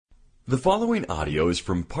The following audio is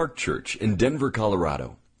from Park Church in Denver,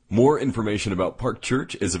 Colorado. More information about Park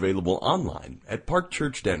Church is available online at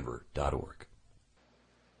parkchurchdenver.org.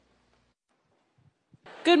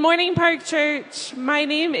 Good morning, Park Church. My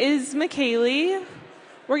name is McKaylee.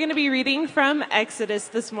 We're going to be reading from Exodus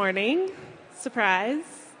this morning. Surprise.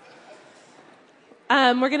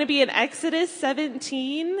 We're going to be in Exodus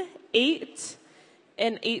 17:8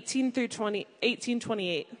 and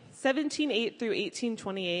 18:28. 17:8 through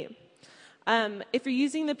 18:28. If you're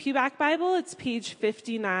using the Pewback Bible, it's page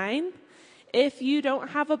 59. If you don't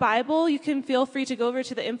have a Bible, you can feel free to go over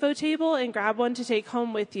to the info table and grab one to take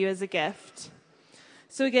home with you as a gift.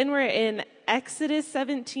 So again, we're in Exodus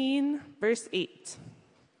 17, verse 8.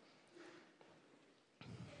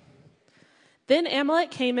 Then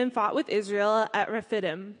Amalek came and fought with Israel at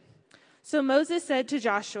Rephidim. So Moses said to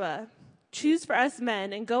Joshua, "Choose for us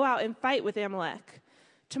men and go out and fight with Amalek.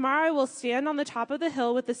 Tomorrow I will stand on the top of the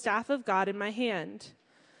hill with the staff of God in my hand."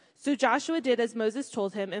 So Joshua did as Moses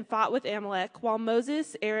told him and fought with Amalek, while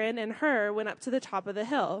Moses, Aaron, and Hur went up to the top of the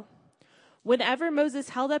hill. Whenever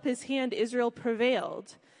Moses held up his hand, Israel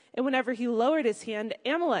prevailed, and whenever he lowered his hand,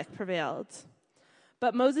 Amalek prevailed.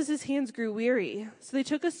 But Moses' hands grew weary, so they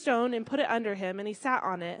took a stone and put it under him, and he sat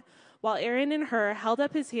on it, while Aaron and Hur held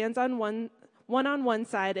up his hands on one on one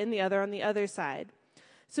side and the other on the other side.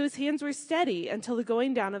 So his hands were steady until the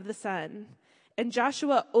going down of the sun. And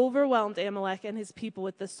Joshua overwhelmed Amalek and his people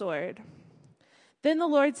with the sword. Then the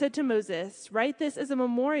Lord said to Moses, "Write this as a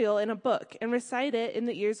memorial in a book and recite it in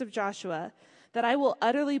the ears of Joshua, that I will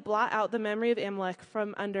utterly blot out the memory of Amalek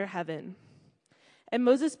from under heaven." And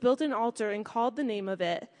Moses built an altar and called the name of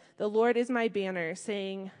it, "The Lord is my banner,"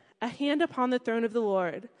 saying, "A hand upon the throne of the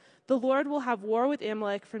Lord. The Lord will have war with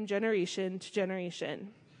Amalek from generation to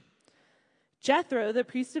generation." Jethro, the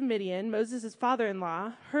priest of Midian, Moses'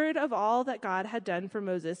 father-in-law, heard of all that God had done for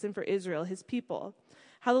Moses and for Israel, his people,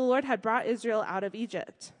 how the Lord had brought Israel out of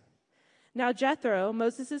Egypt. Now Jethro,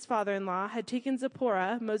 Moses' father-in-law, had taken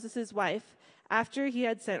Zipporah, Moses' wife, after he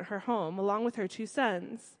had sent her home, along with her 2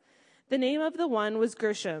 sons. The name of the one was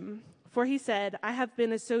Gershom, for he said, "I have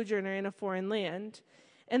been a sojourner in a foreign land."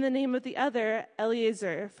 And the name of the other,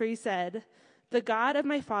 Eleazar, for he said, "The God of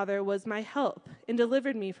my father was my help and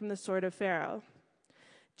delivered me from the sword of Pharaoh."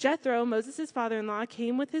 Jethro, Moses' father-in-law,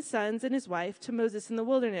 came with his sons and his wife to Moses in the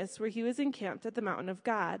wilderness, where he was encamped at the mountain of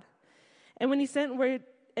God. And when he sent word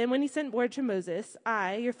to Moses,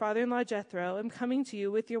 "I, your father-in-law Jethro, am coming to you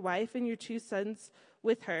with your wife and your 2 sons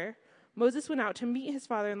with her," Moses went out to meet his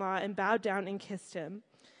father-in-law and bowed down and kissed him.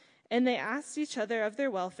 And they asked each other of their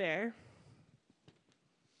welfare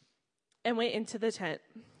and went into the tent.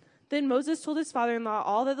 Then Moses told his father-in-law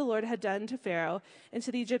all that the Lord had done to Pharaoh and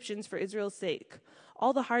to the Egyptians for Israel's sake,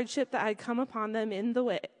 all the hardship that had come upon them in the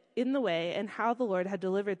way, and how the Lord had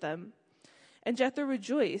delivered them. And Jethro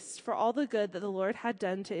rejoiced for all the good that the Lord had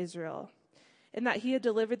done to Israel, and that he had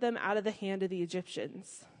delivered them out of the hand of the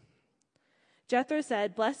Egyptians. Jethro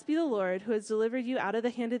said, "Blessed be the Lord, who has delivered you out of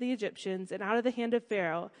the hand of the Egyptians and out of the hand of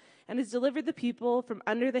Pharaoh, and has delivered the people from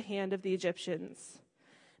under the hand of the Egyptians.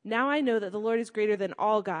 Now I know that the Lord is greater than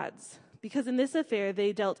all gods, because in this affair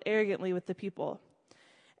they dealt arrogantly with the people."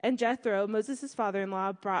 And Jethro, Moses'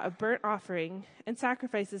 father-in-law, brought a burnt offering and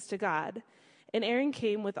sacrifices to God. And Aaron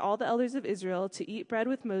came with all the elders of Israel to eat bread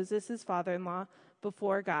with Moses' father-in-law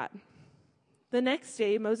before God. The next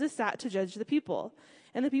day Moses sat to judge the people,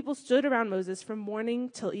 and the people stood around Moses from morning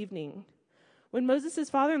till evening. When Moses'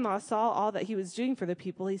 father-in-law saw all that he was doing for the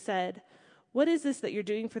people, he said, "What is this that you're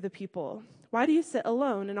doing for the people? Why do you sit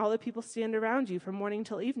alone and all the people stand around you from morning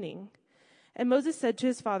till evening?" And Moses said to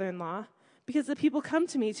his father-in-law, "Because the people come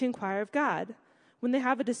to me to inquire of God. When they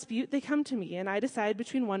have a dispute, they come to me, and I decide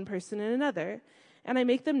between one person and another, and I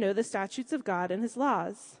make them know the statutes of God and his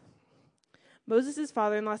laws." Moses'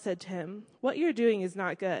 father-in-law said to him, "What you're doing is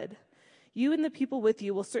not good. You and the people with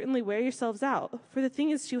you will certainly wear yourselves out, for the thing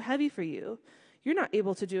is too heavy for you. You're not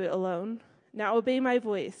able to do it alone. Now obey my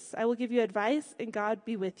voice. I will give you advice, and God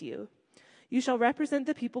be with you. You shall represent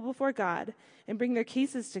the people before God and bring their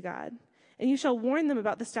cases to God. And you shall warn them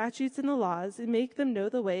about the statutes and the laws and make them know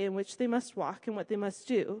the way in which they must walk and what they must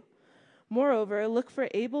do. Moreover, look for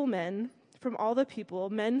able men from all the people,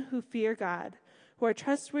 men who fear God, who are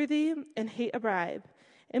trustworthy and hate a bribe,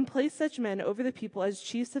 and place such men over the people as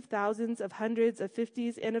chiefs of thousands, of hundreds, of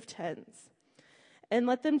 50s, and of 10s. And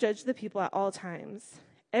let them judge the people at all times.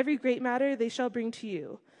 Every great matter they shall bring to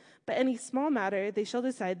you, but any small matter they shall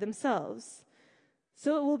decide themselves.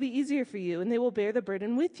 So it will be easier for you, and they will bear the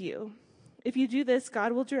burden with you. If you do this,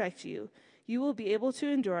 God will direct you. You will be able to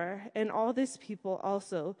endure, and all this people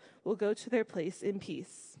also will go to their place in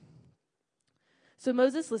peace." So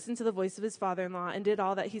Moses listened to the voice of his father-in-law and did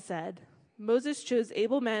all that he said. Moses chose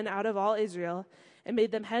able men out of all Israel and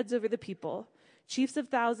made them heads over the people, chiefs of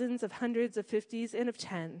thousands, of hundreds, of fifties, and of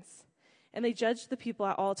tens. And they judged the people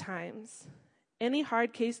at all times. Any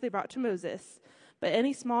hard case they brought to Moses, but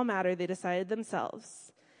any small matter they decided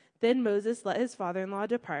themselves. Then Moses let his father-in-law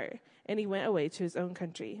depart, and he went away to his own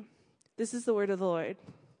country. This is the word of the Lord.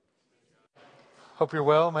 Hope you're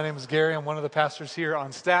well. My name is Gary. I'm one of the pastors here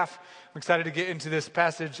on staff. I'm excited to get into this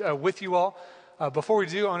passage with you all. Before we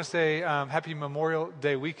do, I want to say happy Memorial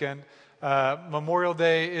Day weekend. Memorial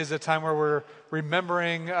Day is a time where we're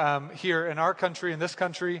remembering here in our country, in this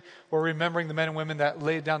country, we're remembering the men and women that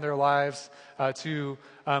laid down their lives to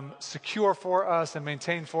secure for us and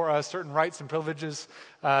maintain for us certain rights and privileges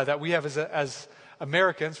that we have as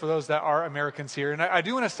Americans, for those that are Americans here. And I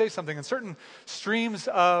do want to say something. In certain streams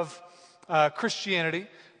of Christianity,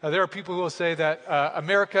 there are people who will say that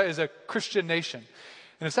America is a Christian nation.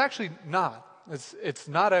 And it's actually not. It's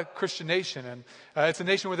not a Christian nation. And it's a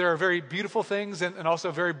nation where there are very beautiful things and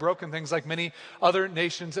also very broken things like many other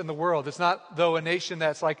nations in the world. It's not, though, a nation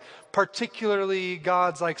that's like particularly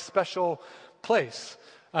God's like special place.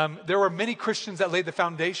 There were many Christians that laid the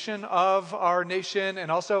foundation of our nation and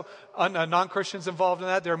also non-Christians involved in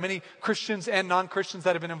that. There are many Christians and non-Christians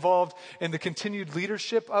that have been involved in the continued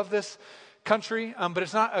leadership of this country, but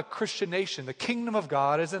it's not a Christian nation. The kingdom of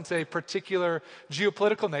God isn't a particular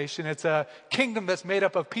geopolitical nation. It's a kingdom that's made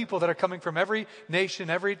up of people that are coming from every nation,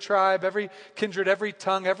 every tribe, every kindred, every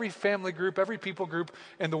tongue, every family group, every people group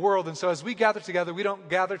in the world. And so as we gather together, we don't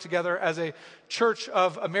gather together as a church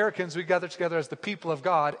of Americans. We gather together as the people of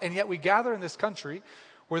God. And yet we gather in this country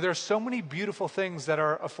where there are so many beautiful things that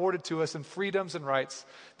are afforded to us and freedoms and rights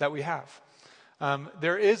that we have.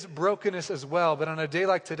 There is brokenness as well, but on a day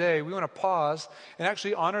like today, we want to pause and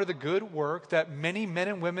actually honor the good work that many men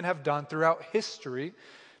and women have done throughout history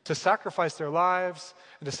to sacrifice their lives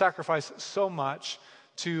and to sacrifice so much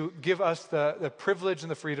to give us the privilege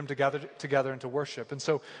and the freedom to gather together and to worship. And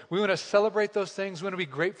so we want to celebrate those things. We want to be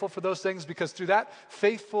grateful for those things because through that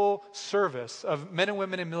faithful service of men and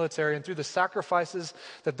women in military and through the sacrifices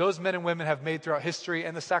that those men and women have made throughout history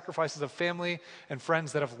and the sacrifices of family and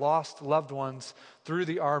friends that have lost loved ones through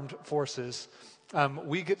the armed forces,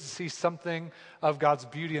 we get to see something of God's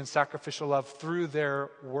beauty and sacrificial love through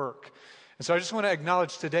their work. And so I just want to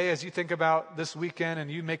acknowledge today as you think about this weekend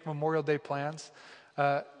and you make Memorial Day plans,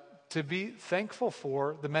 to be thankful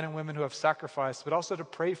for the men and women who have sacrificed, but also to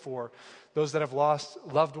pray for those that have lost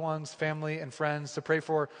loved ones, family, and friends, to pray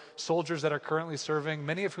for soldiers that are currently serving,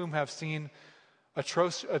 many of whom have seen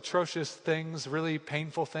atrocious things, really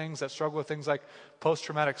painful things, that struggle with things like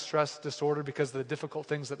post-traumatic stress disorder because of the difficult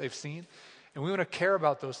things that they've seen. And we want to care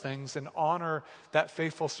about those things and honor that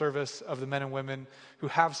faithful service of the men and women who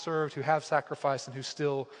have served, who have sacrificed, and who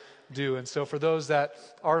still do. And so for those that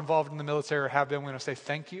are involved in the military or have been, we want to say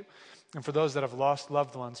thank you. And for those that have lost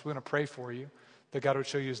loved ones, we want to pray for you, that God would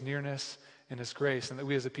show you his nearness and his grace, and that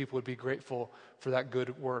we as a people would be grateful for that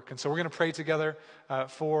good work. And so we're going to pray together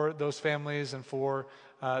for those families and for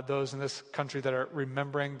those in this country that are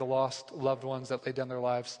remembering the lost loved ones that laid down their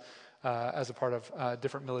lives as a part of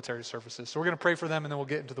different military services. So we're going to pray for them, and then we'll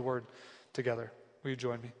get into the word together. Will you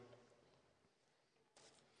join me?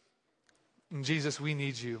 And Jesus, we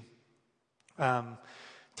need you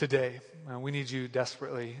today. We need you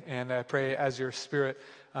desperately. And I pray as your Spirit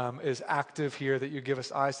is active here that you give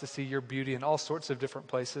us eyes to see your beauty in all sorts of different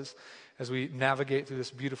places as we navigate through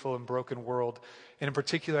this beautiful and broken world. And in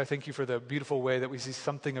particular, I thank you for the beautiful way that we see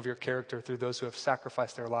something of your character through those who have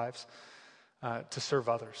sacrificed their lives to serve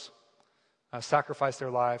others, sacrifice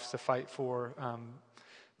their lives to fight for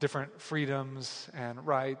different freedoms and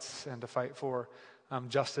rights and to fight for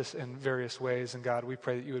justice in various ways. And God, we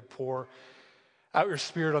pray that you would pour out your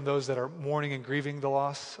Spirit on those that are mourning and grieving the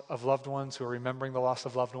loss of loved ones, who are remembering the loss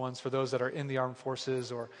of loved ones, for those that are in the armed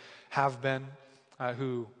forces or have been,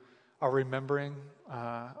 who are remembering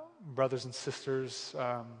brothers and sisters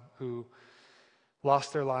who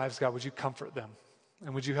lost their lives. God, would you comfort them?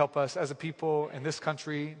 And would you help us as a people in this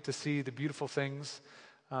country to see the beautiful things,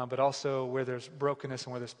 but also where there's brokenness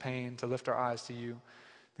and where there's pain, to lift our eyes to you,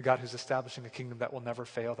 the God who's establishing a kingdom that will never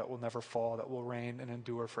fail, that will never fall, that will reign and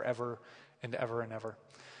endure forever and ever and ever.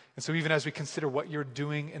 And so even as we consider what you're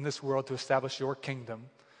doing in this world to establish your kingdom,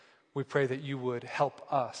 we pray that you would help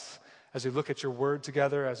us as we look at your word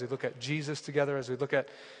together, as we look at Jesus together, as we look at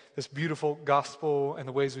this beautiful gospel and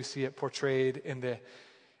the ways we see it portrayed in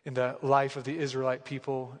the life of the Israelite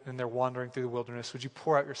people and their wandering through the wilderness. Would you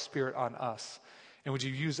pour out your Spirit on us? And would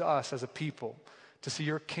you use us as a people to see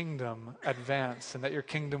your kingdom advance, and that your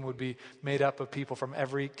kingdom would be made up of people from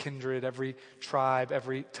every kindred, every tribe,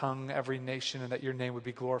 every tongue, every nation, and that your name would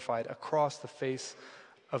be glorified across the face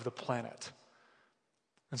of the planet.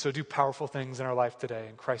 And so do powerful things in our life today.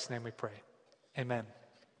 In Christ's name we pray. Amen.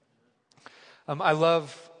 I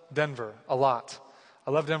love Denver a lot.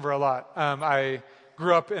 I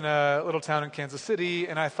grew up in a little town in Kansas City,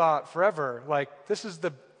 and I thought forever, like, this is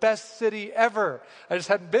the best city ever. I just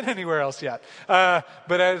hadn't been anywhere else yet. But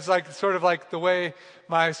it's like sort of like the way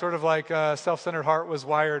my sort of like self-centered heart was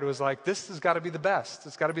wired was like, this has got to be the best.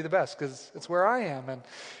 It's got to be the best because it's where I am and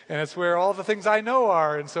it's where all the things I know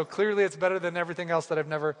are. And so clearly it's better than everything else that I've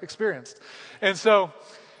never experienced. And so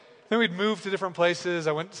then we'd moved to different places.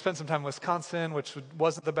 I went to spend some time in Wisconsin, which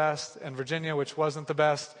wasn't the best, and Virginia, which wasn't the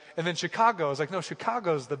best. And then Chicago. I was like, no,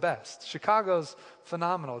 Chicago's the best. Chicago's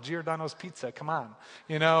phenomenal. Giordano's Pizza, come on.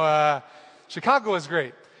 Chicago was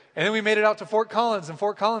great. And then we made it out to Fort Collins, and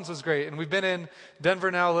Fort Collins was great. And we've been in Denver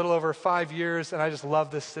now a little over 5 years, and I just love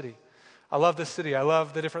this city. I love this city. I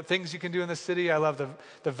love the different things you can do in the city. I love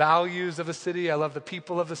the values of the city. I love the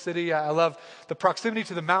people of the city. I love the proximity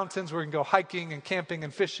to the mountains where you can go hiking and camping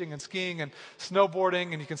and fishing and skiing and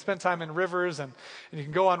snowboarding, and you can spend time in rivers and you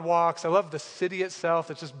can go on walks. I love the city itself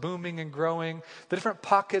that's just booming and growing. The different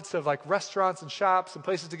pockets of like restaurants and shops and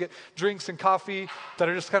places to get drinks and coffee that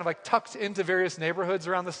are just kind of like tucked into various neighborhoods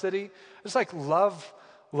around the city. I just like love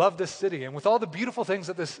this city. And with all the beautiful things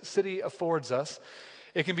that this city affords us,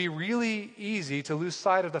 it can be really easy to lose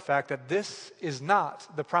sight of the fact that this is not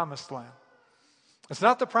the promised land. It's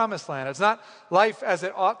not the promised land. It's not life as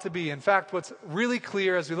it ought to be. In fact, what's really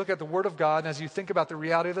clear as we look at the Word of God and as you think about the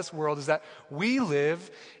reality of this world is that we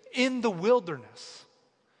live in the wilderness.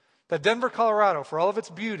 That Denver, Colorado, for all of its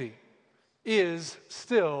beauty, is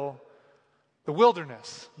still the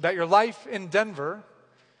wilderness. That your life in Denver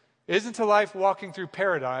isn't a life walking through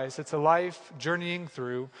paradise. It's a life journeying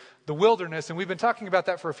through the wilderness. And we've been talking about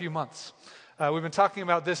that for a few months. We've been talking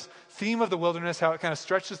about this theme of the wilderness, how it kind of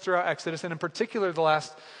stretches throughout Exodus, and in particular the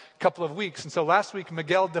last couple of weeks. And so last week,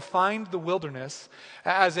 Miguel defined the wilderness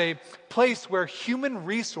as a place where human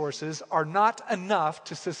resources are not enough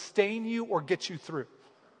to sustain you or get you through.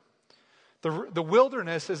 The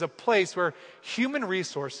wilderness is a place where human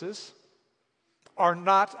resources are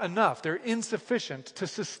not enough. They're insufficient to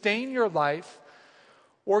sustain your life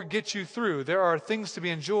or get you through. There are things to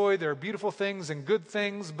be enjoyed, there are beautiful things and good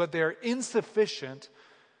things, but they're insufficient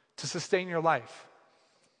to sustain your life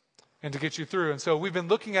and to get you through. And so we've been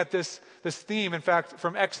looking at this theme, in fact,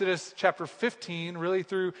 from Exodus chapter 15, really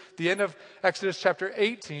through the end of Exodus chapter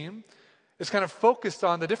 18. It's kind of focused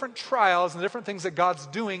on the different trials and the different things that God's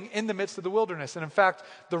doing in the midst of the wilderness. And in fact,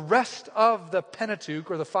 the rest of the Pentateuch,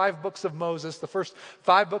 or the 5 books of Moses, the first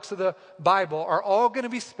 5 books of the Bible, are all going to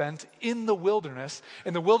be spent in the wilderness.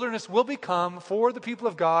 And the wilderness will become, for the people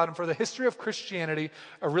of God and for the history of Christianity,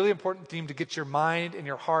 a really important theme to get your mind and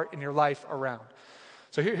your heart and your life around.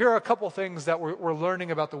 So here are a couple things that we're learning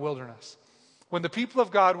about the wilderness. When the people of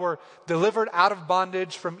God were delivered out of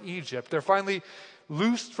bondage from Egypt, they're finally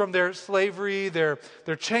loosed from their slavery, their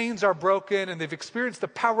chains are broken, and they've experienced the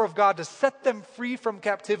power of God to set them free from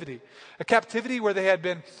captivity. A captivity where they had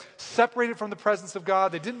been separated from the presence of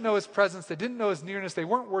God. They didn't know His presence. They didn't know His nearness. They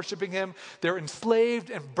weren't worshiping Him. They're enslaved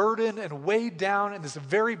and burdened and weighed down in this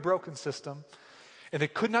very broken system. And they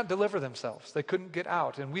could not deliver themselves. They couldn't get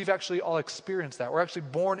out. And we've actually all experienced that. We're actually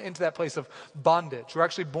born into that place of bondage. We're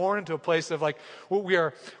actually born into a place of like,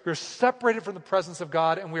 we're separated from the presence of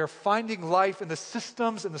God, and we are finding life in the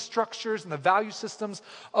systems and the structures and the value systems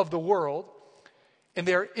of the world. And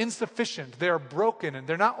they're insufficient. They're broken. And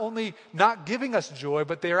they're not only not giving us joy,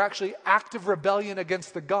 but they are actually active rebellion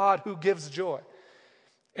against the God who gives joy.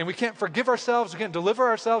 And we can't forgive ourselves, we can't deliver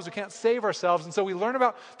ourselves, we can't save ourselves. And so we learn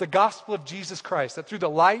about the gospel of Jesus Christ, that through the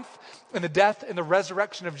life and the death and the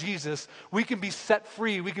resurrection of Jesus, we can be set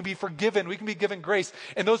free, we can be forgiven, we can be given grace.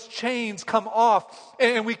 And those chains come off,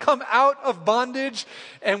 and we come out of bondage,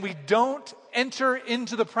 and we don't enter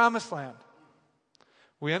into the promised land.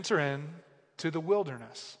 We enter into the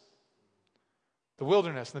wilderness. The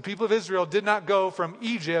wilderness. And the people of Israel did not go from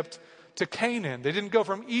Egypt to Canaan. They didn't go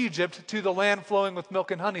from Egypt to the land flowing with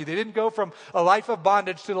milk and honey. They didn't go from a life of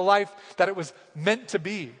bondage to the life that it was meant to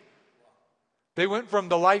be. They went from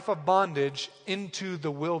the life of bondage into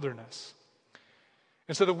the wilderness.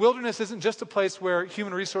 And so the wilderness isn't just a place where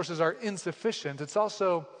human resources are insufficient. It's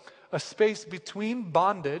also a space between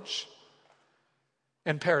bondage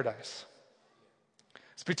and paradise.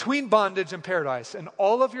 It's between bondage and paradise. And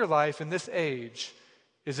all of your life in this age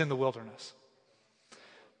is in the wilderness.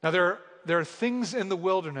 Now, there are things in the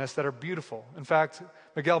wilderness that are beautiful. In fact,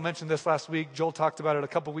 Miguel mentioned this last week. Joel talked about it a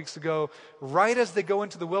couple weeks ago. Right as they go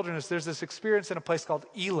into the wilderness, there's this experience in a place called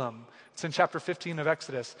Elim. It's in chapter 15 of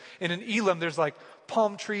Exodus. And in Elim, there's like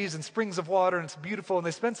palm trees and springs of water, and it's beautiful. And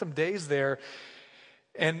they spend some days there.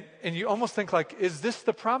 And you almost think like, is this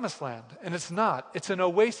the promised land? And it's not. It's an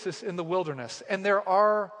oasis in the wilderness. And there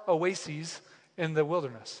are oases in the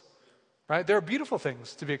wilderness, right? There are beautiful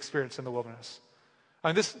things to be experienced in the wilderness.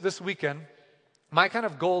 And this weekend, my kind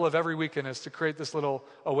of goal of every weekend is to create this little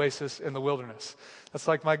oasis in the wilderness. That's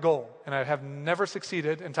like my goal. And I have never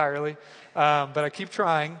succeeded entirely, but I keep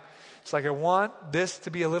trying. It's like I want this to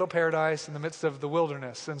be a little paradise in the midst of the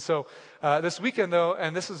wilderness. And so this weekend, though,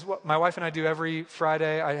 and this is what my wife and I do every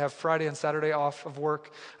Friday. I have Friday and Saturday off of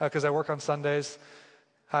work because I work on Sundays.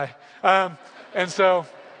 Hi. And so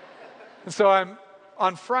I'm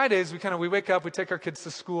on Fridays. We wake up, we take our kids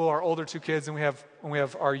to school, our older two kids, and we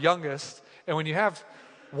have our youngest. And when you have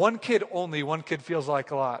one kid only, one kid feels like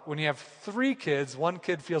a lot. When you have 3 kids, one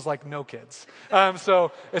kid feels like no kids.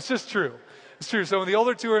 So it's just true. It's true. So when the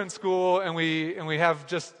older two are in school and we have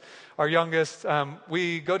just our youngest,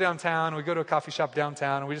 we go downtown, we go to a coffee shop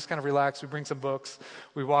downtown, and we just kind of relax. We bring some books,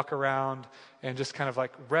 we walk around and just kind of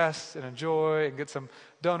like rest and enjoy and get some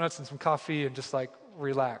donuts and some coffee and just like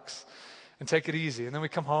relax and take it easy. And then we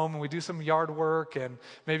come home and we do some yard work and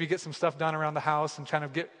maybe get some stuff done around the house and kind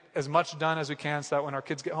of get as much done as we can so that when our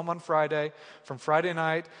kids get home on Friday, from Friday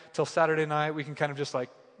night till Saturday night, we can kind of just like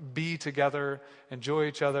be together, enjoy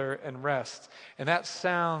each other, and rest. And that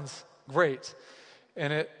sounds great.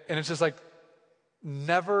 And it's just like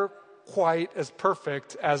never quite as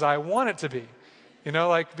perfect as I want it to be. You know,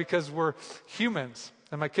 like because we're humans.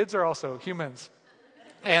 And my kids are also humans.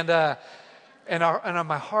 And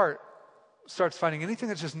my heart starts finding anything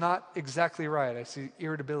that's just not exactly right. I see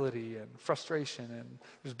irritability and frustration, and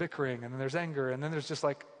there's bickering, and then there's anger, and then there's just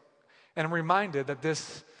like, and I'm reminded that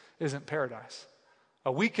this isn't paradise.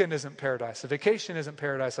 A weekend isn't paradise. A vacation isn't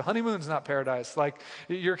paradise. A honeymoon's not paradise. Like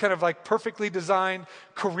you're kind of like perfectly designed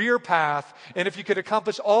career path, and if you could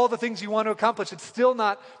accomplish all the things you want to accomplish, it's still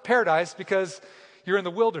not paradise because you're in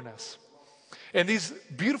the wilderness. And these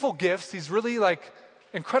beautiful gifts, these really like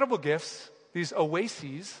incredible gifts, these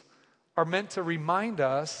oases, are meant to remind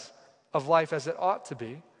us of life as it ought to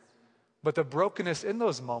be. But the brokenness in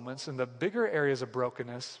those moments and the bigger areas of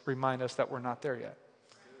brokenness remind us that we're not there yet.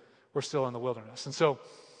 We're still in the wilderness. And so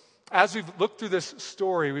as we've looked through this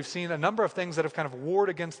story, we've seen a number of things that have kind of warred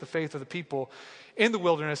against the faith of the people in the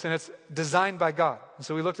wilderness, and it's designed by God. And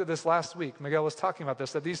so we looked at this last week. Miguel was talking about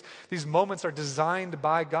this, that these moments are designed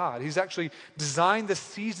by God. He's actually designed this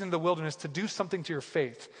season of the wilderness to do something to your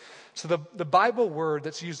faith. So the Bible word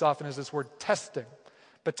that's used often is this word testing.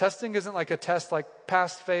 But testing isn't like a test like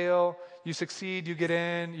pass, fail, you succeed, you get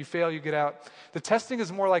in, you fail, you get out. The testing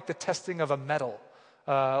is more like the testing of a metal.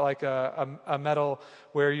 Like a metal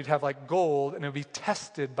where you'd have like gold and it would be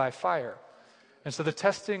tested by fire. And so the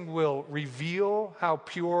testing will reveal how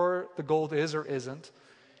pure the gold is or isn't,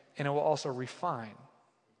 and it will also refine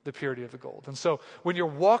the purity of the gold. And so when you're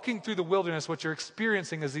walking through the wilderness, what you're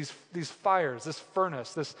experiencing is these fires, this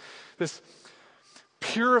furnace, this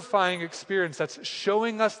purifying experience that's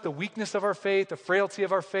showing us the weakness of our faith, the frailty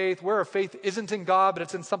of our faith, where our faith isn't in God, but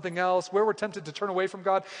it's in something else, where we're tempted to turn away from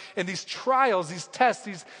God. And these trials, these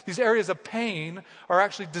tests, these areas of pain are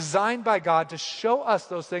actually designed by God to show us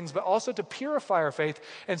those things, but also to purify our faith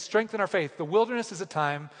and strengthen our faith. The wilderness is a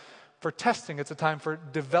time for testing. It's a time for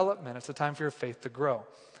development. It's a time for your faith to grow.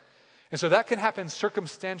 And so that can happen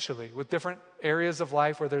circumstantially with different areas of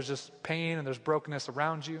life where there's just pain and there's brokenness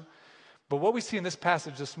around you. But what we see in this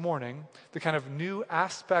passage this morning, the kind of new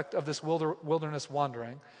aspect of this wilderness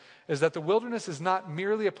wandering, is that the wilderness is not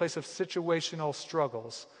merely a place of situational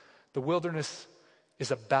struggles. The wilderness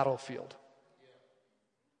is a battlefield.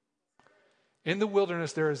 In the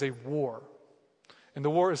wilderness, there is a war. And the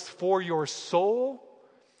war is for your soul,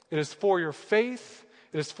 it is for your faith,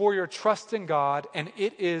 it is for your trust in God, and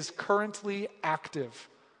it is currently active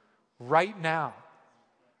right now.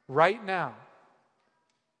 Right now.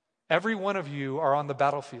 Every one of you are on the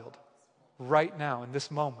battlefield right now in this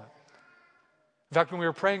moment. In fact, when we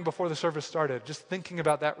were praying before the service started, just thinking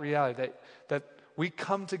about that reality, that we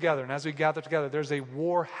come together, and as we gather together, there's a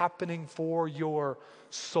war happening for your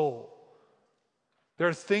soul. There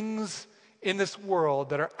are things in this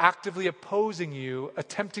world that are actively opposing you,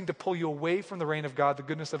 attempting to pull you away from the reign of God, the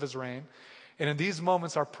goodness of his reign. And in these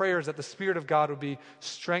moments, our prayer is that the Spirit of God would be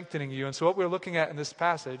strengthening you. And so what we're looking at in this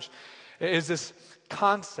passage is this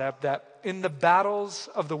concept that in the battles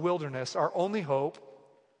of the wilderness, our only hope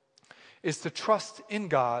is to trust in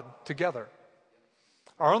God together.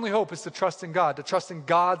 Our only hope is to trust in God, to trust in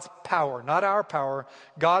God's power, not our power,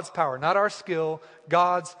 God's power, not our skill,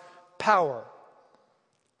 God's power,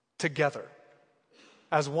 together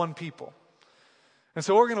as one people. And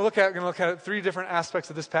so we're going to look at three different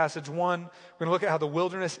aspects of this passage. One, we're going to look at how the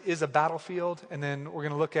wilderness is a battlefield, and then we're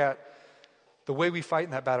going to look at the way we fight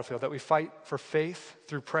in that battlefield, that we fight for faith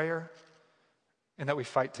through prayer, and that we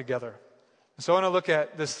fight together. So I want to look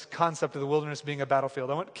at this concept of the wilderness being a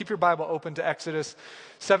battlefield. I want to keep your Bible open to Exodus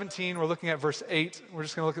 17. We're looking at verse 8. We're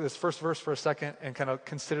just going to look at this first verse for a second and kind of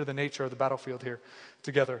consider the nature of the battlefield here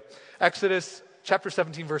together. Exodus chapter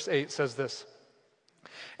 17, verse 8 says this.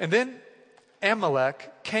 And then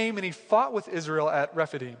Amalek came and he fought with Israel at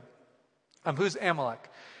Rephidim. Who's Amalek?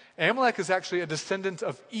 Amalek is actually a descendant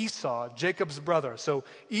of Esau, Jacob's brother. So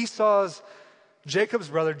Esau's Jacob's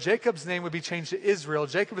brother. Jacob's name would be changed to Israel.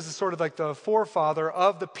 Jacob is sort of like the forefather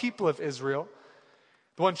of the people of Israel,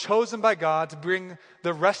 the one chosen by God to bring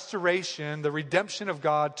the restoration, the redemption of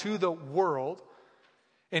God to the world.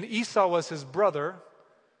 And Esau was his brother,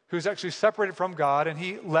 who was actually separated from God, and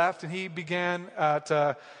he left and he began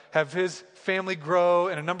to have his family grow,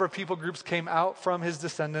 and a number of people groups came out from his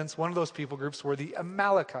descendants. One of those people groups were the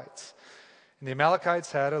Amalekites. And the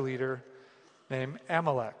Amalekites had a leader named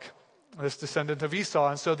Amalek, this descendant of Esau.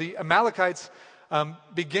 And so the Amalekites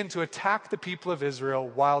begin to attack the people of Israel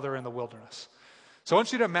while they're in the wilderness. So I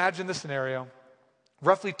want you to imagine the scenario.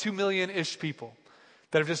 Roughly 2 million-ish people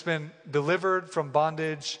that have just been delivered from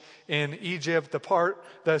bondage in Egypt.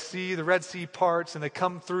 The Red Sea parts, and they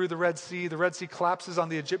come through the Red Sea. The Red Sea collapses on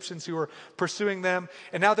the Egyptians who are pursuing them.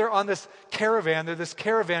 And now they're on this caravan. They're this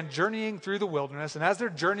caravan journeying through the wilderness. And as they're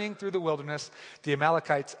journeying through the wilderness, the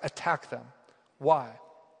Amalekites attack them. Why?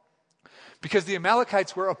 Because the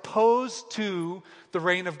Amalekites were opposed to the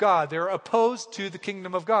reign of God. They were opposed to the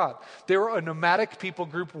kingdom of God. They were a nomadic people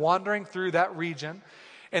group wandering through that region.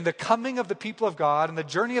 And the coming of the people of God and the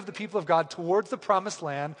journey of the people of God towards the promised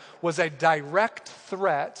land was a direct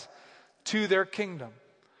threat to their kingdom.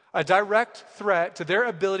 A direct threat to their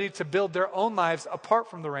ability to build their own lives apart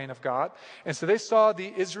from the reign of God. And so they saw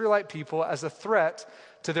the Israelite people as a threat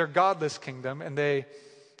to their godless kingdom, and they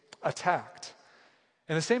attacked.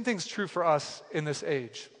 And the same thing's true for us in this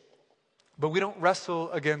age. But we don't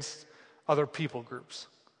wrestle against other people groups.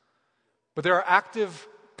 But there are active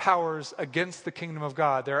powers against the kingdom of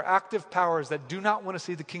God. There are active powers that do not want to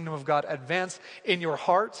see the kingdom of God advance in your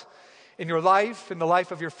heart, in your life, in the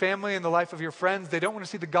life of your family, in the life of your friends. They don't want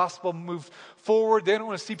to see the gospel move forward. They don't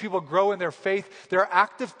want to see people grow in their faith. There are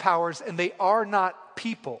active powers, and they are not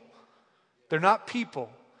people. They're not people.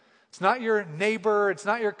 It's not your neighbor, it's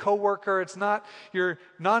not your coworker, it's not your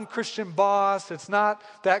non-Christian boss, it's not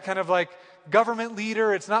that kind of like government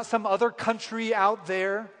leader, it's not some other country out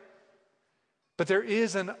there. But there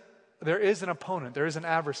is an opponent, there is an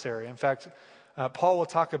adversary. In fact, Paul will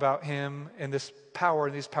talk about him and this power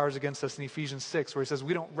and these powers against us in Ephesians 6, where he says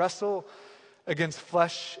we don't wrestle against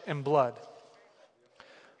flesh and blood,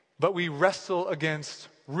 but we wrestle against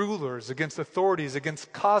rulers, against authorities,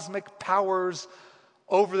 against cosmic powers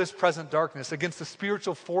over this present darkness, against the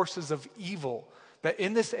spiritual forces of evil that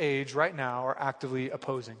in this age right now are actively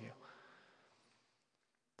opposing you.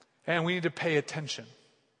 And we need to pay attention.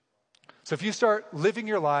 So if you start living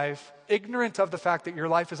your life ignorant of the fact that your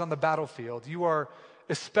life is on the battlefield, you are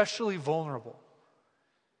especially vulnerable.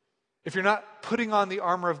 If you're not putting on the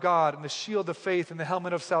armor of God and the shield of faith and the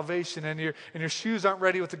helmet of salvation, and your shoes aren't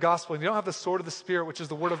ready with the gospel, and you don't have the sword of the Spirit, which is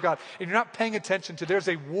the word of God, and you're not paying attention to there's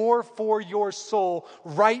a war for your soul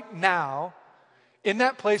right now in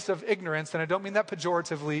that place of ignorance, and I don't mean that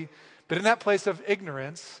pejoratively, but in that place of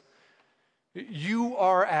ignorance, you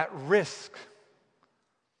are at risk.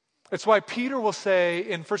 It's why Peter will say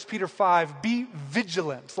in 1 Peter 5, be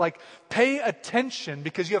vigilant, like pay attention,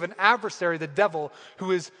 because you have an adversary, the devil,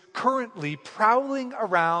 who is currently prowling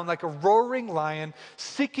around like a roaring lion,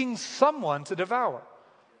 seeking someone to devour.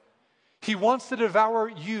 He wants to devour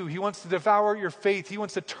you. He wants to devour your faith. He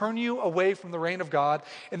wants to turn you away from the reign of God.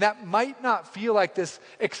 And that might not feel like this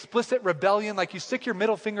explicit rebellion, like you stick your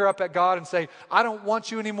middle finger up at God and say, I don't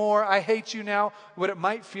want you anymore. I hate you now. What it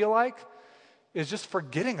might feel like is just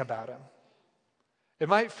forgetting about him. It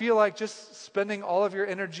might feel like just spending all of your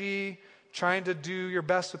energy trying to do your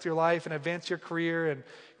best with your life and advance your career and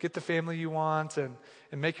get the family you want and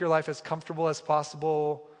make your life as comfortable as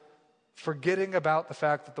possible, forgetting about the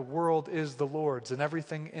fact that the world is the Lord's and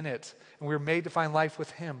everything in it. And we're made to find life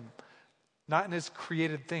with him, not in his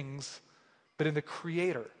created things, but in the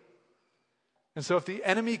Creator. And so if the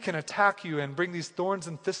enemy can attack you and bring these thorns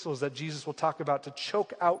and thistles that Jesus will talk about to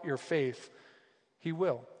choke out your faith, he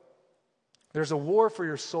will. There's a war for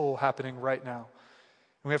your soul happening right now.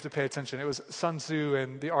 And we have to pay attention. It was Sun Tzu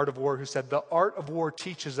in The Art of War who said, "The art of war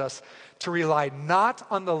teaches us to rely not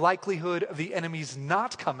on the likelihood of the enemy's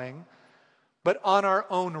not coming, but on our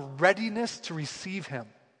own readiness to receive him."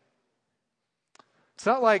 It's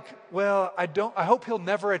not like, well, I hope he'll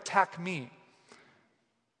never attack me.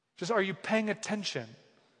 Just, are you paying attention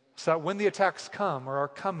so that when the attacks come or are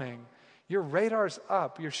coming, your radar's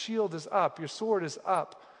up, your shield is up, your sword is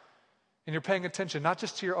up, and you're paying attention not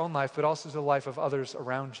just to your own life, but also to the life of others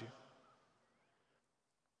around you.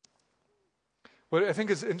 What I think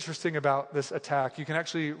is interesting about this attack, you can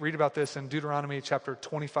actually read about this in Deuteronomy chapter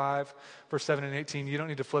 25, verse 7 and 18. You don't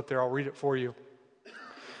need to flip there, I'll read it for you.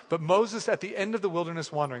 But Moses, at the end of the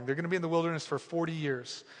wilderness wandering, they're going to be in the wilderness for 40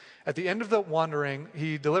 years. At the end of the wandering,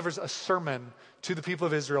 he delivers a sermon to the people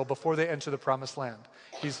of Israel before they enter the promised land.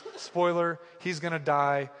 He's going to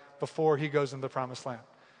die before he goes into the promised land.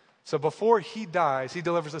 So before he dies, he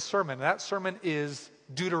delivers a sermon. And that sermon is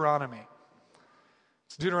Deuteronomy.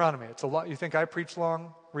 It's Deuteronomy. It's a lot. You think I preach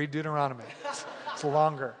long? Read Deuteronomy. It's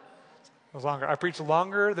longer. It's longer. I preach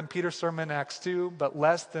longer than Peter's sermon in Acts 2, but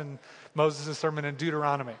less than Moses' sermon in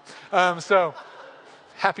Deuteronomy. So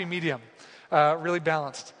happy medium, really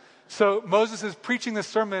balanced. So Moses is preaching this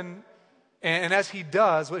sermon, and as he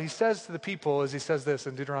does, what he says to the people is he says this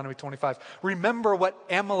in Deuteronomy 25. "Remember what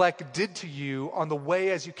Amalek did to you on the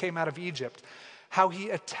way as you came out of Egypt, how he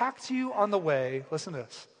attacked you on the way," listen to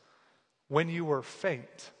this, "when you were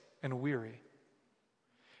faint and weary.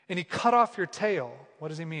 And he cut off your tail." What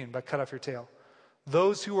does he mean by cut off your tail?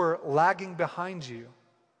 "Those who were lagging behind you,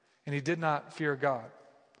 and he did not fear God."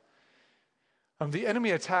 The enemy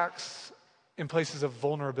attacks in places of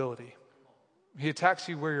vulnerability. He attacks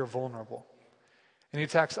you where you're vulnerable. And he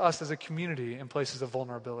attacks us as a community in places of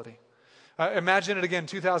vulnerability. Imagine it again,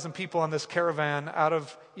 2,000 people on this caravan out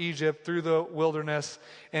of Egypt through the wilderness,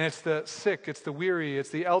 and it's the sick, it's the weary, it's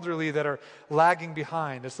the elderly that are lagging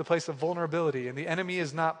behind. It's the place of vulnerability, and the enemy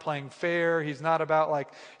is not playing fair. He's not about like,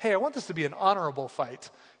 hey, I want this to be an honorable fight.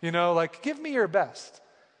 Like, give me your best.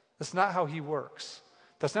 That's not how he works.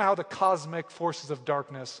 That's not how the cosmic forces of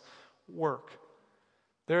darkness work.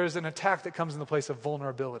 There is an attack that comes in the place of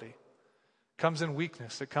vulnerability. It comes in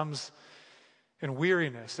weakness. It comes in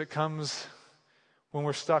weariness. It comes when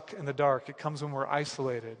we're stuck in the dark. It comes when we're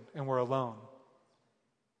isolated and we're alone.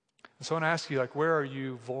 And so I want to ask you, where are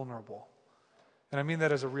you vulnerable? And I mean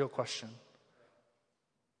that as a real question.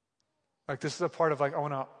 This is a part of I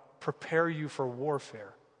want to prepare you for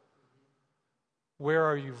warfare. Where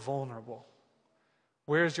are you vulnerable?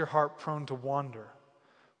 Where is your heart prone to wander?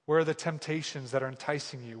 Where are the temptations that are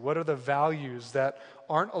enticing you? What are the values that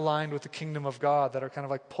aren't aligned with the kingdom of God that are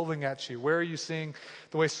kind of pulling at you? Where are you seeing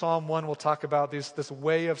the way Psalm 1 will talk about this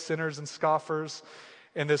way of sinners and scoffers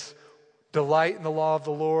and this delight in the law of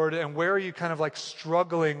the Lord? And where are you kind of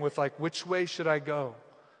struggling with which way should I go?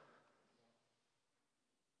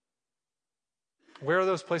 Where are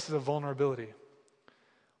those places of vulnerability?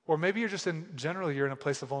 Or maybe you're just you're in a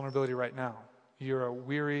place of vulnerability right now. You're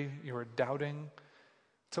weary, you're doubting.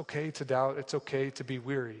 It's okay to doubt. It's okay to be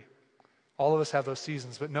weary. All of us have those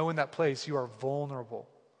seasons, but know in that place you are vulnerable.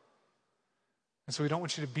 And so we don't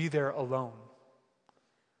want you to be there alone.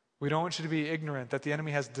 We don't want you to be ignorant that the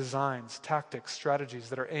enemy has designs, tactics, strategies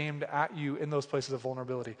that are aimed at you in those places of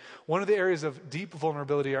vulnerability. One of the areas of deep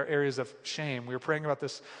vulnerability are areas of shame. We were praying about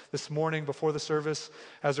this morning before the service.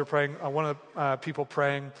 As we're praying, one of the people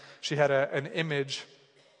praying, she had an image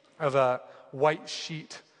of a white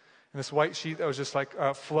sheet. And this white sheet that was just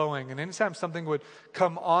flowing. And anytime something would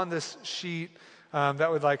come on this sheet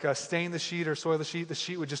that would stain the sheet or soil the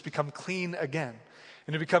sheet would just become clean again.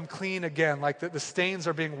 And to become clean again, the stains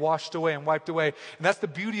are being washed away and wiped away. And that's the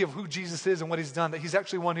beauty of who Jesus is and what he's done, that he's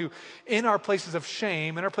actually one who, in our places of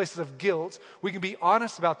shame, in our places of guilt, we can be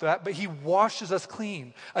honest about that, but he washes us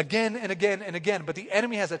clean again and again and again. But the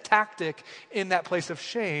enemy has a tactic in that place of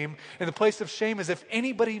shame. And the place of shame is if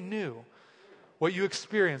anybody knew what you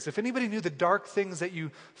experienced, if anybody knew the dark things that you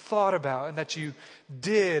thought about and that you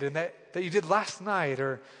did and that you did last night,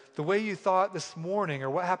 or the way you thought this morning, or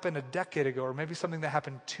what happened a decade ago, or maybe something that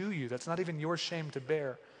happened to you that's not even your shame to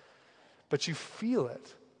bear, but you feel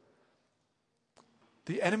it.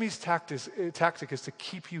 The enemy's tactic is to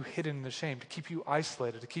keep you hidden in the shame, to keep you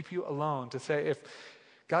isolated, to keep you alone, to say, if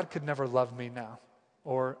God could never love me now,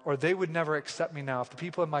 or they would never accept me now. If the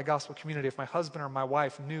people in my gospel community, if my husband or my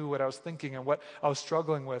wife knew what I was thinking and what I was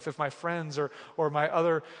struggling with, if my friends or my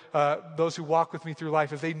other, those who walk with me through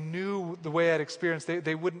life, if they knew the way I'd experienced,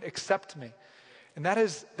 they wouldn't accept me. And that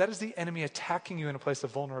is the enemy attacking you in a place of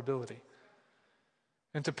vulnerability.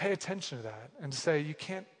 And to pay attention to that and to say, you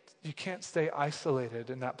can't You can't stay isolated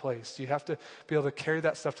in that place. You have to be able to carry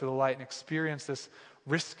that stuff to the light and experience this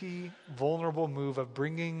risky, vulnerable move of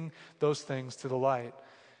bringing those things to the light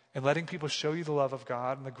and letting people show you the love of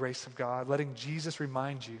God and the grace of God, letting Jesus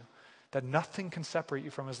remind you that nothing can separate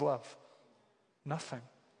you from his love. Nothing.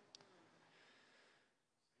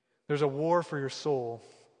 There's a war for your soul,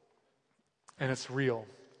 and it's real,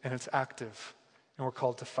 and it's active, and we're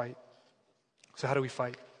called to fight. So how do we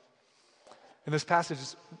fight? And this passage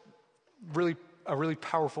is really a really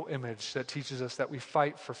powerful image that teaches us that we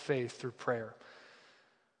fight for faith through prayer.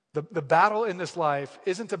 The battle in this life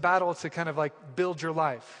isn't a battle to kind of like build your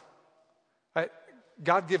life. Right?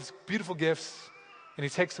 God gives beautiful gifts and he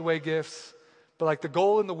takes away gifts. But like the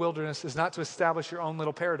goal in the wilderness is not to establish your own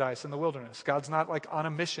little paradise in the wilderness. God's not like on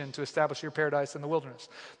a mission to establish your paradise in the wilderness.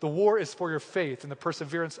 The war is for your faith and the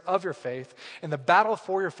perseverance of your faith. And the battle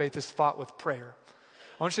for your faith is fought with prayer.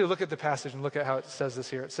 I want you to look at the passage and look at how it says this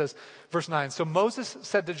here. It says, verse 9, so Moses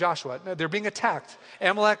said to Joshua, they're being attacked.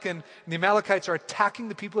 Amalek and the Amalekites are attacking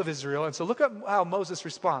the people of Israel. And so look at how Moses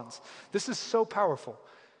responds. This is so powerful.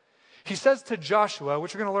 He says to Joshua,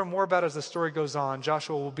 which we're going to learn more about as the story goes on,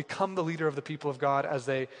 Joshua will become the leader of the people of God as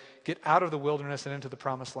they get out of the wilderness and into the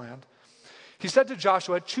promised land. He said to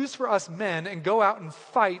Joshua, choose for us men and go out and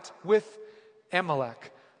fight with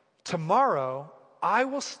Amalek. Tomorrow I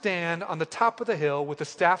will stand on the top of the hill with the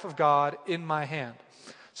staff of God in my hand.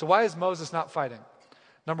 So why is Moses not fighting?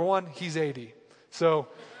 Number one, he's 80. So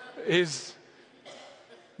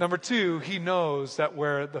number two, he knows that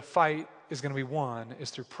where the fight is going to be won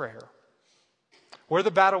is through prayer. Where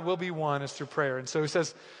the battle will be won is through prayer. And so he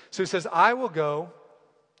says, I will go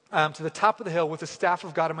to the top of the hill with the staff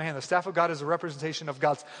of God in my hand. The staff of God is a representation of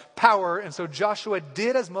God's power. And so Joshua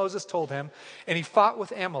did as Moses told him, and he fought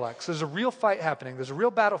with Amalek. So there's a real fight happening. There's a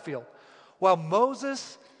real battlefield. While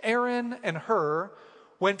Moses, Aaron, and Hur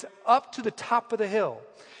went up to the top of the hill.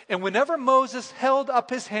 And whenever Moses held up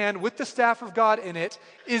his hand with the staff of God in it,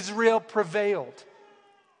 Israel prevailed.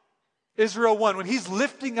 Israel won. When he's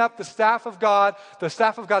lifting up the staff of God, the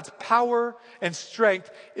staff of God's power and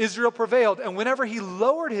strength, Israel prevailed. And whenever he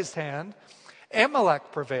lowered his hand,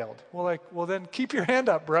 Amalek prevailed. Well, then keep your hand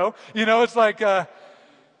up, bro. You know, it's like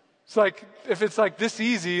if it's like this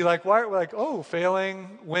easy, like why? Like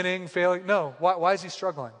failing, winning, failing. No, why is he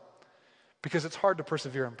struggling? Because it's hard to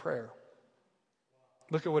persevere in prayer.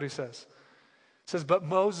 Look at what he says. It says, but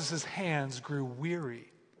Moses' hands grew weary.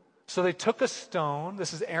 So they took a stone,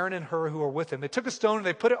 this is Aaron and Hur who were with him. They took a stone and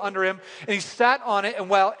they put it under him and he sat on it. And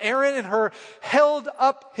while Aaron and Hur held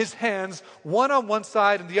up his hands, one on one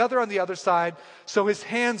side and the other on the other side, so his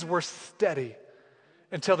hands were steady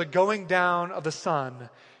until the going down of the sun.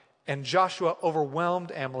 And Joshua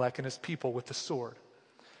overwhelmed Amalek and his people with the sword.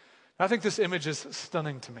 And I think this image is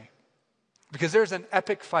stunning to me because there's an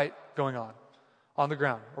epic fight going on the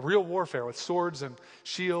ground, a real warfare with swords and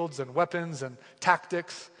shields and weapons and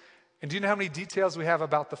tactics. And do you know how many details we have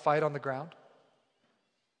about the fight on the ground?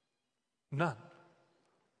 None.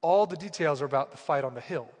 All the details are about the fight on the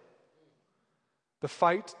hill. The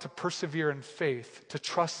fight to persevere in faith, to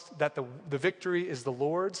trust that the victory is the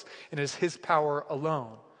Lord's and is his power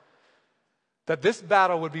alone. That this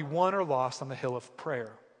battle would be won or lost on the hill of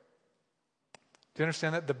prayer. Do you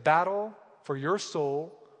understand that? The battle for your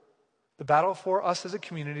soul, the battle for us as a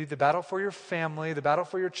community, the battle for your family, the battle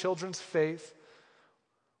for your children's faith,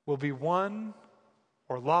 will be won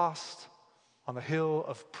or lost on the hill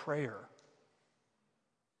of prayer.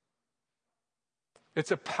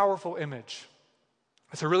 It's a powerful image.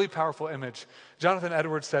 It's a really powerful image. Jonathan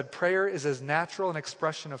Edwards said, prayer is as natural an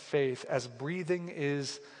expression of faith as breathing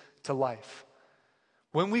is to life.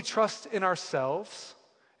 When we trust in ourselves,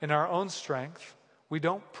 in our own strength, we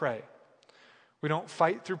don't pray. We don't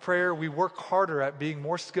fight through prayer. We work harder at being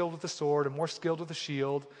more skilled with the sword and more skilled with the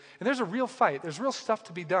shield. And there's a real fight. There's real stuff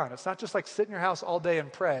to be done. It's not just like sit in your house all day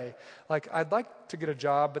and pray. Like, I'd like to get a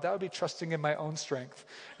job, but that would be trusting in my own strength.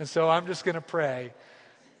 And so I'm just going to pray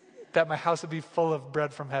that my house would be full of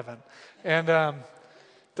bread from heaven. And it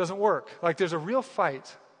doesn't work. Like, there's a real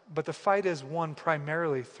fight, but the fight is won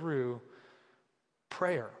primarily through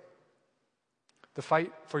prayer. The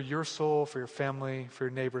fight for your soul, for your family, for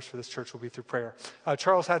your neighbors, for this church will be through prayer.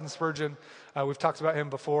 Charles Haddon Spurgeon, we've talked about him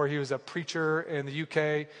before. He was a preacher in the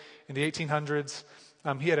UK in the 1800s.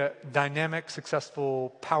 He had a dynamic, successful,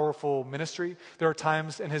 powerful ministry. There are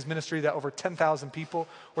times in his ministry that over 10,000 people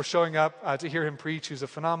were showing up to hear him preach. He was a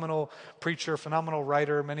phenomenal preacher, phenomenal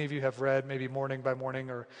writer. Many of you have read maybe Morning by Morning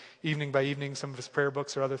or Evening by Evening, some of his prayer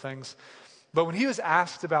books or other things. But when he was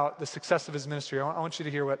asked about the success of his ministry, I want you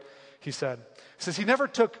to hear what he said. He says he never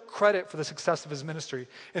took credit for the success of his ministry.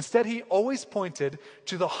 Instead, he always pointed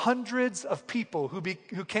to the hundreds of people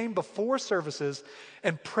who came before services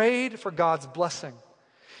and prayed for God's blessing.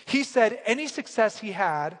 He said any success he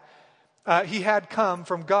had come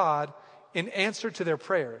from God in answer to their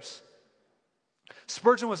prayers.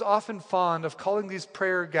 Spurgeon was often fond of calling these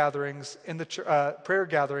prayer gatherings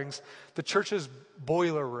the church's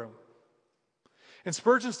boiler room. In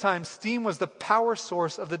Spurgeon's time, steam was the power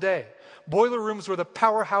source of the day. Boiler rooms were the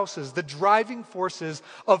powerhouses, the driving forces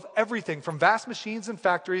of everything from vast machines and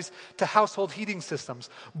factories to household heating systems.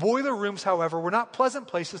 Boiler rooms, however, were not pleasant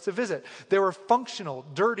places to visit. They were functional,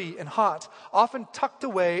 dirty, and hot, often tucked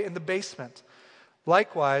away in the basement.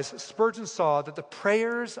 Likewise, Spurgeon saw that the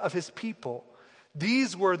prayers of his people,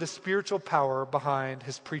 these were the spiritual power behind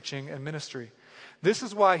his preaching and ministry. This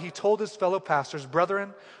is why he told his fellow pastors,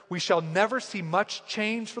 "Brethren, we shall never see much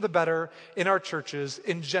change for the better in our churches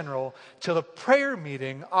in general till the prayer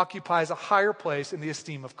meeting occupies a higher place in the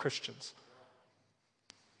esteem of Christians."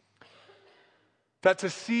 That to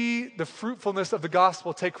see the fruitfulness of the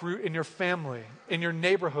gospel take root in your family, in your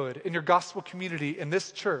neighborhood, in your gospel community, in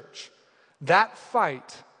this church, that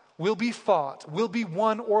fight will be fought, will be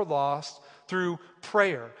won or lost through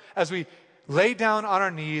prayer. As we lay down on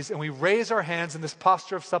our knees and we raise our hands in this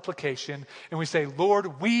posture of supplication and we say,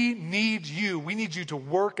 "Lord, we need you. We need you to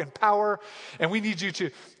work in power, and we need you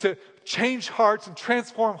to change hearts and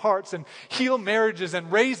transform hearts and heal marriages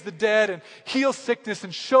and raise the dead and heal sickness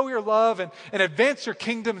and show your love and advance your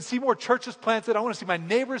kingdom and see more churches planted. I want to see my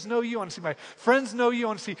neighbors know you. I want to see my friends know you. I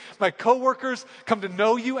want to see my coworkers come to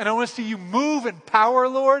know you. And I want to see you move in power,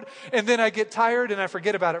 Lord." And then I get tired and I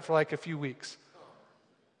forget about it for like a few weeks.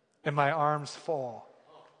 And my arms fall.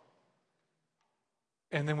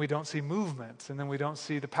 And then we don't see movement. And then we don't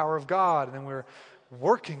see the power of God. And then we're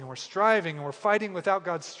working and we're striving and we're fighting without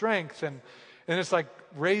God's strength. And it's like,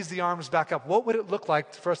 raise the arms back up. What would it look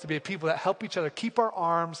like for us to be a people that help each other keep our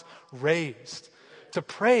arms raised? To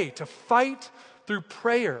pray, to fight through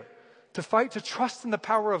prayer, to fight, to trust in the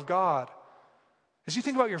power of God. As you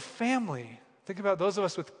think about your family, think about those of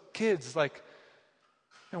us with kids, like,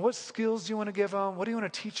 and what skills do you want to give them? What do you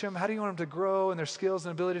want to teach them? How do you want them to grow in their skills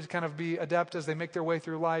and ability to kind of be adept as they make their way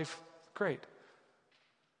through life? Great.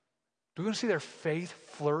 Do we want to see their faith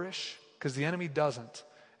flourish? Because the enemy doesn't.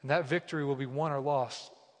 And that victory will be won or lost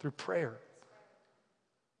through prayer.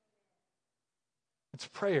 It's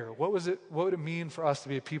prayer. What would it mean for us to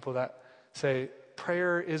be a people that say,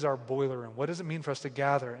 prayer is our boiler room? What does it mean for us to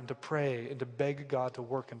gather and to pray and to beg God to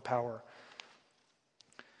work in power?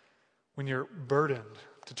 When you're burdened,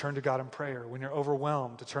 to turn to God in prayer. When you're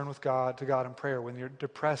overwhelmed, to turn to God in prayer. When you're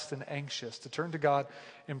depressed and anxious, to turn to God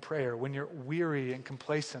in prayer. When you're weary and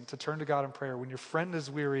complacent, to turn to God in prayer. When your friend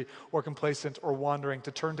is weary or complacent or wandering,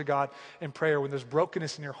 to turn to God in prayer. When there's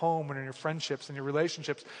brokenness in your home and in your friendships and your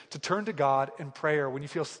relationships, to turn to God in prayer. When you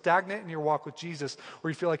feel stagnant in your walk with Jesus,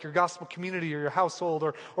 or you feel like your gospel community or your household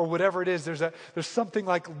or whatever it is, there's something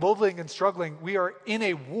like lulling and struggling. We are in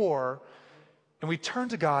a war, and we turn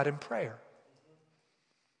to God in prayer.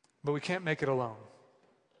 But we can't make it alone.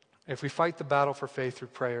 If we fight the battle for faith through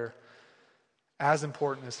prayer, as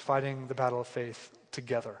important as fighting the battle of faith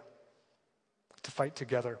together. To fight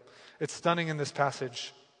together. It's stunning in this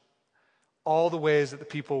passage all the ways that the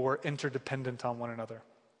people were interdependent on one another.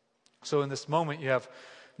 So in this moment, you have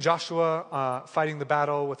Joshua fighting the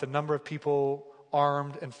battle with a number of people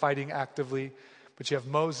armed and fighting actively. But you have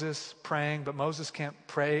Moses praying, but Moses can't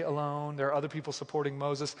pray alone. There are other people supporting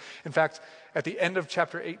Moses. In fact, at the end of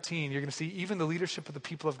chapter 18, you're going to see even the leadership of the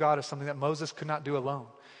people of God is something that Moses could not do alone.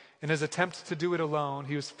 In his attempt to do it alone,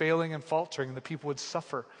 he was failing and faltering, and the people would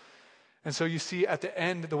suffer. And so you see at the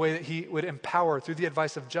end the way that he would empower, through the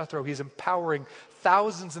advice of Jethro, he's empowering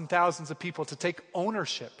thousands and thousands of people to take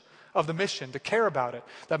ownership of the mission, to care about it.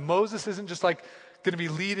 That Moses isn't just like going to be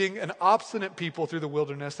leading an obstinate people through the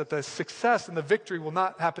wilderness, that the success and the victory will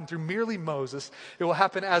not happen through merely Moses. It will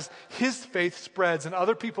happen as his faith spreads and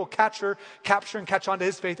other people capture and catch on to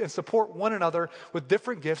his faith and support one another with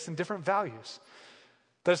different gifts and different values.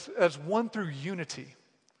 That's won through unity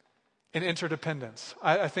and interdependence.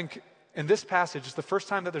 I think in this passage, it's the first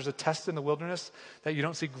time that there's a test in the wilderness that you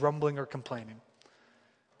don't see grumbling or complaining.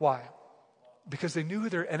 Why? Because they knew who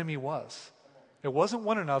their enemy was. It wasn't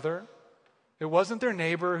one another. It wasn't their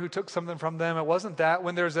neighbor who took something from them. It wasn't that.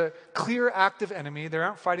 When there's a clear active enemy, they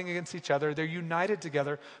aren't fighting against each other. They're united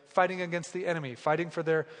together, fighting against the enemy, fighting for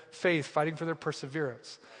their faith, fighting for their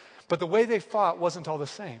perseverance. But the way they fought wasn't all the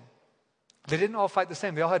same. They didn't all fight the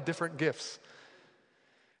same. They all had different gifts.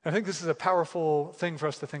 And I think this is a powerful thing for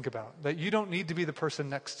us to think about, that you don't need to be the person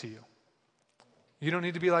next to you. You don't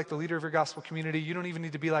need to be like the leader of your gospel community. You don't even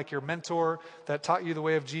need to be like your mentor that taught you the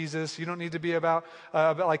way of Jesus. You don't need to be about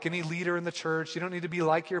like any leader in the church. You don't need to be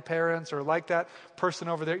like your parents or like that person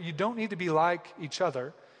over there. You don't need to be like each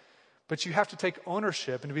other, but you have to take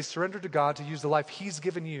ownership and to be surrendered to God to use the life He's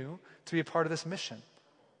given you to be a part of this mission.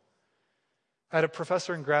 I had a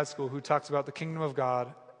professor in grad school who talks about the kingdom of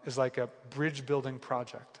God is like a bridge building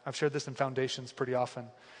project. I've shared this in foundations pretty often.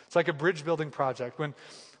 It's like a bridge building project.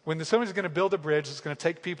 When somebody's going to build a bridge, it's going to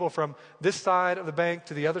take people from this side of the bank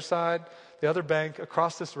to the other side, the other bank,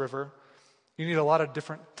 across this river. You need a lot of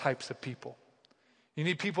different types of people. You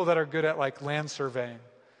need people that are good at like land surveying,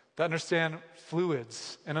 that understand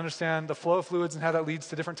fluids and understand the flow of fluids and how that leads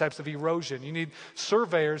to different types of erosion. You need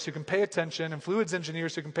surveyors who can pay attention and fluids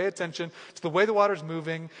engineers who can pay attention to the way the water's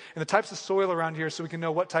moving and the types of soil around here so we can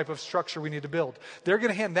know what type of structure we need to build. They're going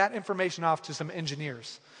to hand that information off to some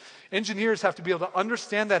engineers. Engineers have to be able to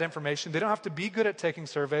understand that information. They don't have to be good at taking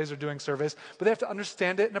surveys or doing surveys, but they have to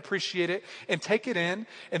understand it and appreciate it and take it in,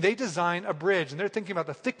 and they design a bridge. And they're thinking about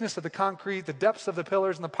the thickness of the concrete, the depths of the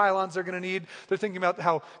pillars and the pylons they're going to need. They're thinking about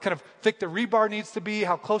how kind of thick the rebar needs to be,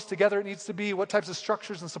 how close together it needs to be, what types of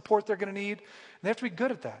structures and support they're going to need. And they have to be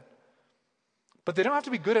good at that. But they don't have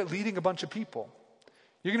to be good at leading a bunch of people.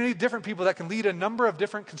 You're going to need different people that can lead a number of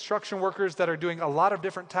different construction workers that are doing a lot of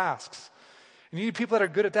different tasks. And you need people that are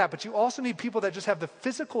good at that, but you also need people that just have the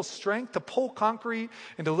physical strength to pull concrete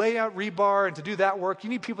and to lay out rebar and to do that work. You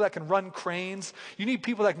need people that can run cranes. You need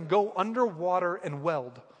people that can go underwater and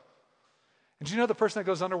weld. And do you know the person that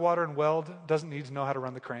goes underwater and weld doesn't need to know how to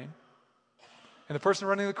run the crane? And the person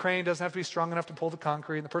running the crane doesn't have to be strong enough to pull the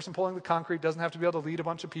concrete. And the person pulling the concrete doesn't have to be able to lead a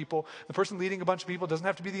bunch of people. The person leading a bunch of people doesn't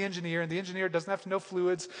have to be the engineer. And the engineer doesn't have to know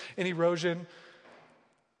fluids and erosion.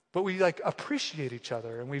 But we appreciate each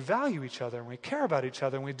other and we value each other and we care about each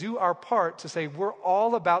other and we do our part to say we're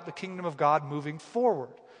all about the kingdom of God moving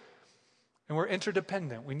forward. And we're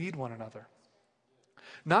interdependent. We need one another.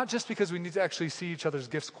 Not just because we need to actually see each other's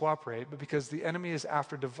gifts cooperate, but because the enemy is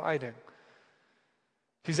after dividing.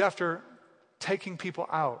 He's after taking people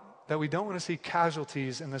out, that we don't want to see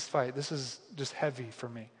casualties in this fight. This is just heavy for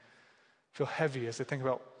me. I feel heavy as I think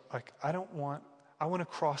about, I want to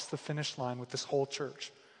cross the finish line with this whole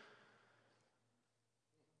church.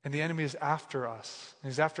 And the enemy is after us.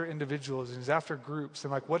 And he's after individuals. And he's after groups.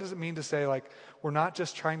 And what does it mean to say, we're not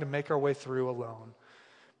just trying to make our way through alone,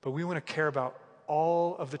 but we want to care about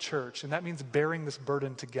all of the church. And that means bearing this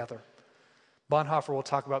burden together. Bonhoeffer will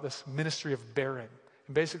talk about this ministry of bearing.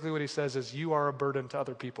 And basically what he says is, you are a burden to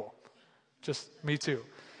other people. Just me too.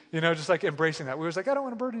 Just embracing that. We was I don't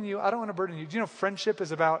want to burden you. I don't want to burden you. Do you know friendship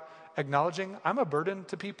is about acknowledging I'm a burden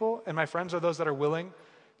to people, and my friends are those that are willing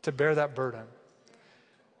to bear that burden.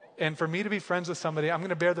 And for me to be friends with somebody, I'm going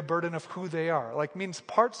to bear the burden of who they are. Means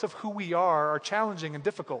parts of who we are challenging and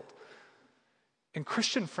difficult. And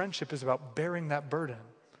Christian friendship is about bearing that burden,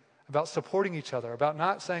 about supporting each other, about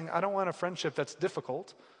not saying, I don't want a friendship that's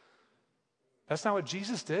difficult. That's not what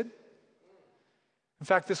Jesus did. In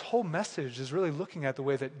fact, this whole message is really looking at the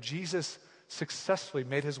way that Jesus successfully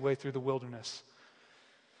made his way through the wilderness.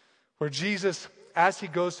 Where Jesus, as he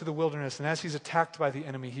goes through the wilderness and as he's attacked by the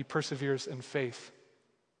enemy, he perseveres in faith.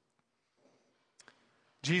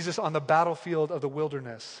 Jesus on the battlefield of the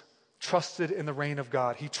wilderness trusted in the reign of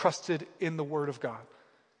God. He trusted in the word of God.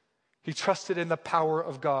 He trusted in the power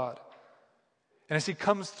of God. And as he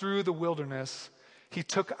comes through the wilderness, he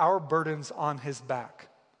took our burdens on his back.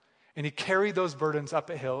 And he carried those burdens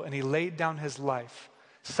up a hill and he laid down his life,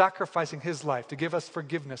 sacrificing his life to give us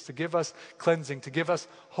forgiveness, to give us cleansing, to give us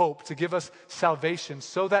hope, to give us salvation,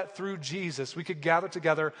 so that through Jesus we could gather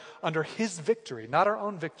together under his victory, not our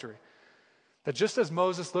own victory. That just as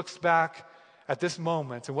Moses looks back at this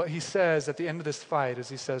moment and what he says at the end of this fight is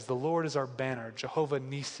he says, the Lord is our banner, Jehovah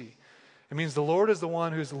Nisi. It means the Lord is the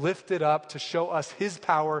one who's lifted up to show us his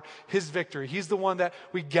power, his victory. He's the one that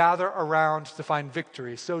we gather around to find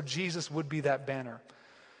victory. So Jesus would be that banner.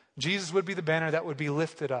 Jesus would be the banner that would be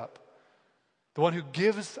lifted up. The one who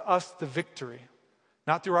gives us the victory,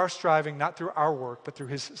 not through our striving, not through our work, but through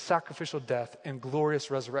his sacrificial death and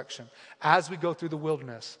glorious resurrection. As we go through the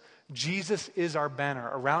wilderness, Jesus is our banner,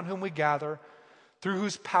 around whom we gather, through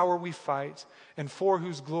whose power we fight, and for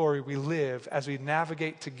whose glory we live as we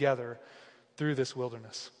navigate together through this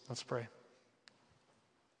wilderness. Let's pray.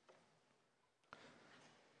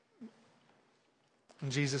 And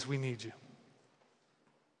Jesus, we need you.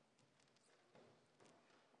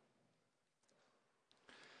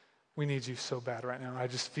 We need you so bad right now. I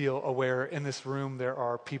just feel aware in this room there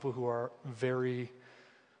are people who are very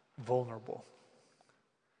vulnerable,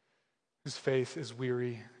 whose faith is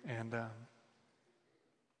weary and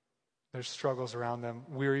There's struggles around them,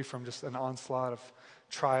 weary from just an onslaught of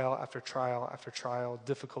trial after trial after trial,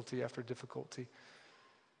 difficulty after difficulty.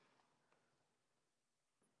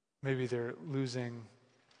 Maybe they're losing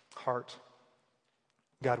heart.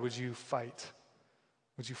 God, would you fight?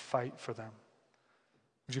 Would you fight for them?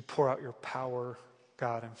 Would you pour out your power,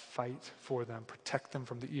 God, and fight for them, protect them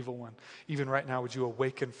from the evil one? Even right now, would you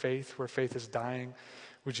awaken faith where faith is dying?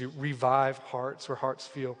 Would you revive hearts where hearts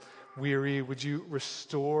feel weary? Would you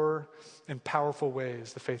restore in powerful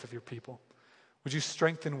ways the faith of your people? Would you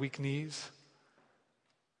strengthen weak knees?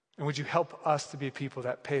 And would you help us to be a people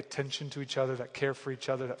that pay attention to each other, that care for each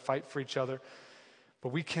other, that fight for each other? But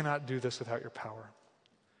we cannot do this without your power.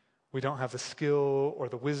 We don't have the skill or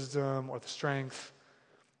the wisdom or the strength.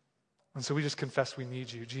 And so we just confess we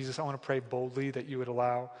need you. Jesus, I want to pray boldly that you would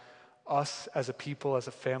allow us as a people, as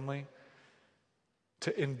a family,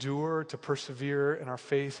 to endure, to persevere in our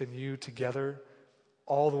faith in you together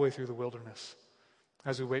all the way through the wilderness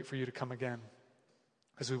as we wait for you to come again,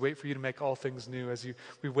 as we wait for you to make all things new,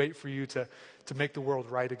 we wait for you to make the world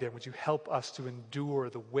right again. Would you help us to endure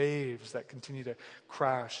the waves that continue to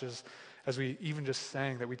crash as we even just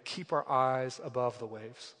sang that we'd keep our eyes above the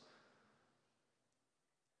waves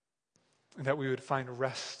and that we would find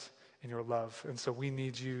rest in your love. And so we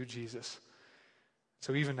need you, Jesus.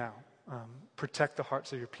 So even now, protect the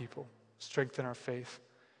hearts of your people, strengthen our faith,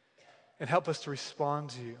 and help us to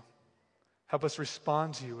respond to you. Help us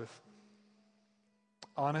respond to you with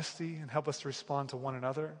honesty, and help us to respond to one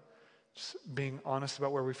another, just being honest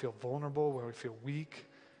about where we feel vulnerable, where we feel weak,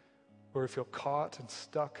 where we feel caught and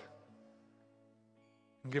stuck.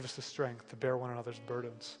 And give us the strength to bear one another's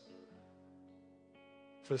burdens.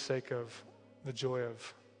 For the sake of the joy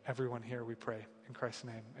of everyone here, we pray. In Christ's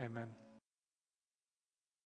name, amen.